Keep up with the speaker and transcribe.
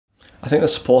I think the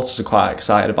supporters are quite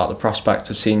excited about the prospect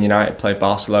of seeing United play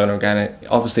Barcelona again. It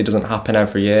obviously doesn't happen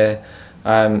every year.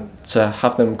 To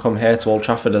have them come here to Old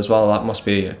Trafford as well, that must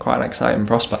be quite an exciting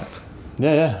prospect.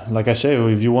 Yeah. Like I say,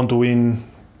 if you want to win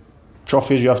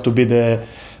trophies, you have to beat the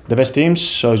best teams.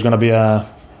 So it's going to be a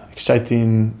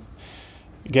exciting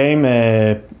game.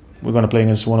 We're going to play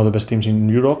against one of the best teams in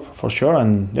Europe for sure,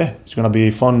 and yeah, it's going to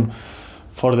be fun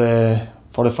for the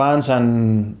fans,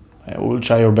 and we'll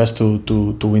try our best to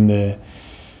win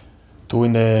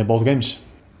the both games.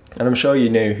 And I'm sure you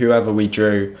knew whoever we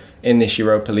drew in this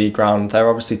Europa League round, there are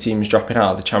obviously teams dropping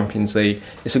out of the Champions League.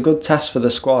 It's a good test for the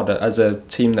squad as a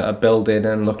team that are building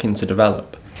and looking to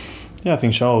develop. Yeah, I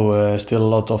think so. Still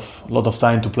a lot of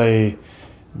time to play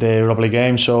the Europa League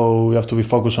game, so we have to be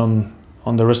focused on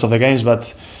the rest of the games.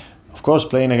 But of course,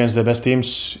 playing against the best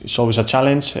teams is always a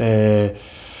challenge.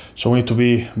 So we need to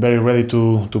be very ready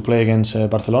to play against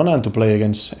Barcelona and to play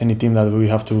against any team that we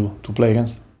have to play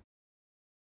against.